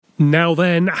Now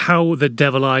then, how the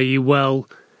devil are you? Well,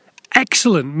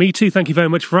 excellent. Me too. Thank you very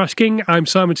much for asking. I'm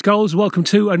Simon Scholes. Welcome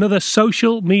to another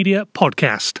Social Media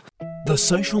Podcast. The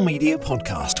Social Media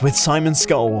Podcast with Simon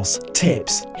Scholes.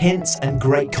 Tips, hints, and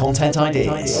great content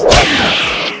ideas.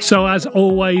 So as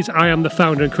always, I am the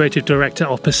founder and creative director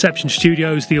of Perception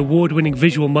Studios, the award-winning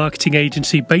visual marketing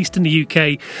agency based in the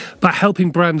UK, but helping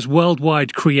brands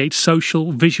worldwide create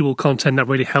social visual content that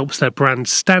really helps their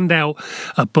brands stand out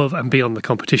above and beyond the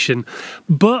competition.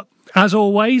 But as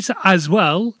always, as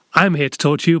well, I'm here to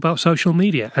talk to you about social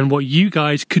media and what you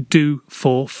guys could do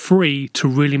for free to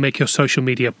really make your social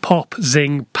media pop,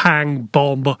 zing, pang,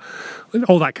 bomb,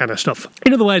 all that kind of stuff.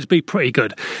 In other words, be pretty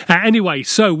good. Anyway,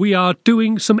 so we are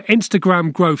doing some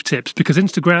Instagram growth tips because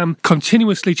Instagram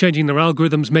continuously changing their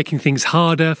algorithms, making things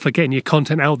harder for getting your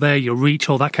content out there, your reach,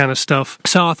 all that kind of stuff.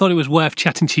 So I thought it was worth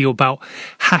chatting to you about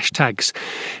hashtags.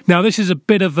 Now, this is a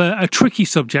bit of a tricky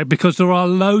subject because there are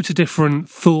loads of different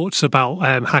thoughts about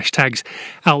hashtags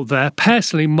out there.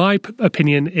 Personally, my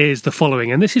opinion is the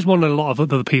following, and this is one a lot of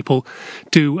other people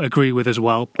do agree with as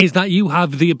well, is that you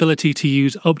have the ability to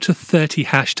use up to 30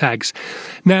 hashtags.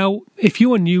 Now, if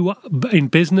you're new in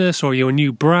business or you're a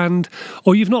new brand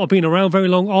or you've not been around very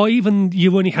long or even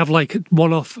you only have like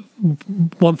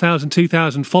 1,000,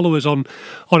 2,000 followers on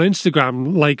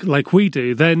Instagram like we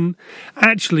do, then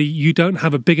actually you don't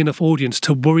have a big enough audience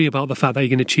to worry about the fact that you're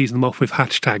going to cheese them off with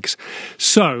hashtags.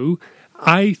 So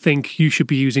I think you should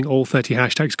be using all 30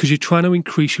 hashtags because you're trying to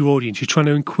increase your audience. You're trying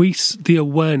to increase the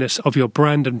awareness of your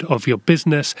brand and of your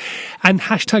business. And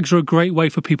hashtags are a great way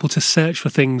for people to search for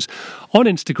things on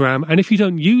Instagram. And if you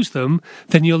don't use them,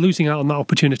 then you're losing out on that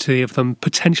opportunity of them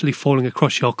potentially falling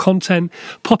across your content,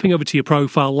 popping over to your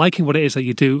profile, liking what it is that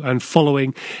you do and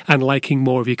following and liking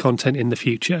more of your content in the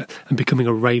future and becoming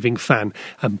a raving fan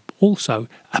and also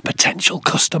a potential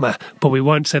customer. But we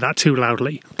won't say that too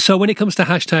loudly. So when it comes to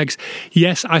hashtags,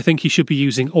 yes, I think you should be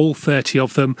using all 30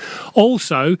 of them.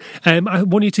 Also, I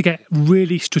want you to get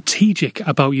really strategic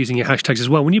about using your hashtags as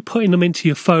well. When you're putting them into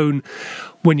your phone,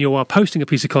 when you are posting a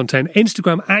piece of content,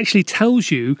 Instagram actually tells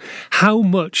you how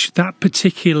much that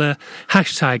particular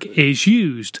hashtag is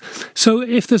used. So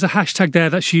if there's a hashtag there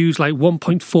that's used like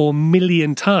 1.4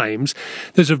 million times,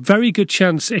 there's a very good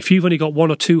chance if you've only got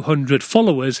 100 or 200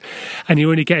 followers and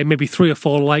you're only getting maybe 3 or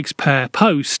 4 likes per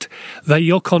post, that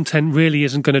your content really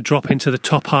isn't going to drop into the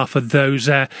top half of those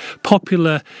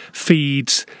popular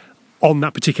feeds on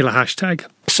that particular hashtag.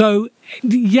 So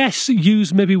yes,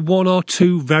 use maybe 1 or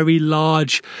 2 very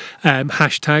large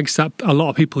hashtags that a lot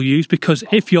of people use, because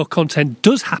if your content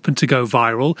does happen to go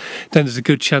viral, then there's a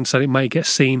good chance that it may get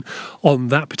seen on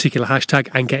that particular hashtag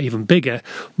and get even bigger.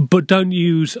 But don't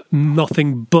use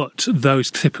nothing but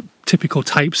those typical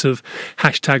types of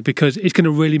hashtag because it's going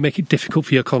to really make it difficult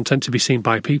for your content to be seen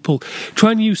by people.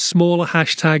 Try and use smaller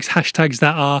hashtags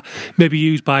that are maybe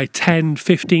used by 10,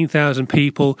 15,000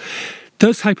 people.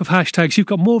 Those type of hashtags, you've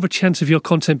got more of a chance of your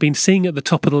content being seen at the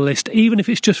top of the list, even if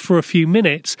it's just for a few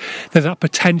minutes. There's that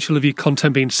potential of your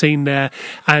content being seen there,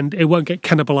 and it won't get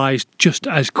cannibalized just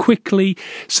as quickly.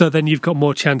 So then you've got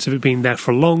more chance of it being there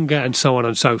for longer, and so on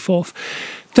and so forth.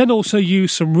 Then also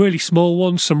use some really small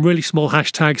ones, some really small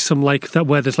hashtags, some like that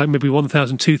where there's like maybe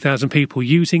 1,000, 2,000 people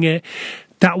using it.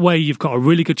 That way you've got a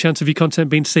really good chance of your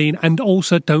content being seen. And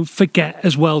also don't forget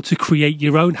as well to create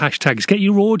your own hashtags. Get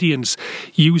your audience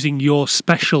using your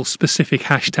specific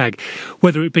hashtag,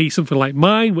 whether it be something like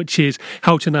mine, which is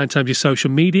how to 9 times your social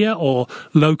media, or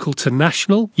local to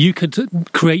national. You could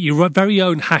create your very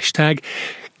own hashtag,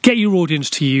 get your audience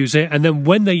to use it, and then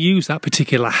when they use that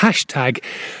particular hashtag,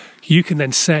 you can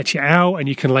then search it out and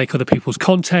you can like other people's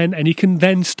content, and you can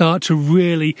then start to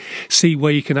really see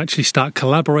where you can actually start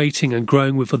collaborating and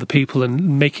growing with other people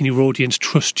and making your audience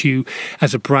trust you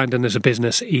as a brand and as a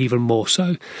business even more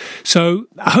so. So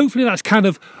hopefully that's kind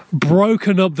of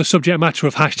broken up the subject matter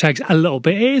of hashtags a little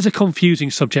bit. It is a confusing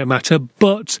subject matter,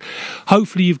 but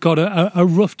hopefully you've got a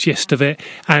rough gist of it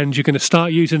and you're going to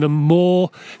start using them more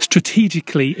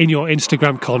strategically in your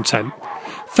Instagram content.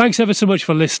 Thanks ever so much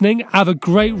for listening. Have a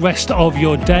great rest of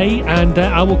your day, and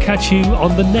I will catch you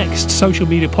on the next social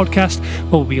media podcast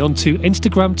where we'll be on to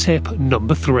Instagram tip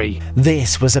number 3.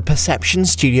 This was a Perception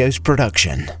Studios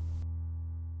production.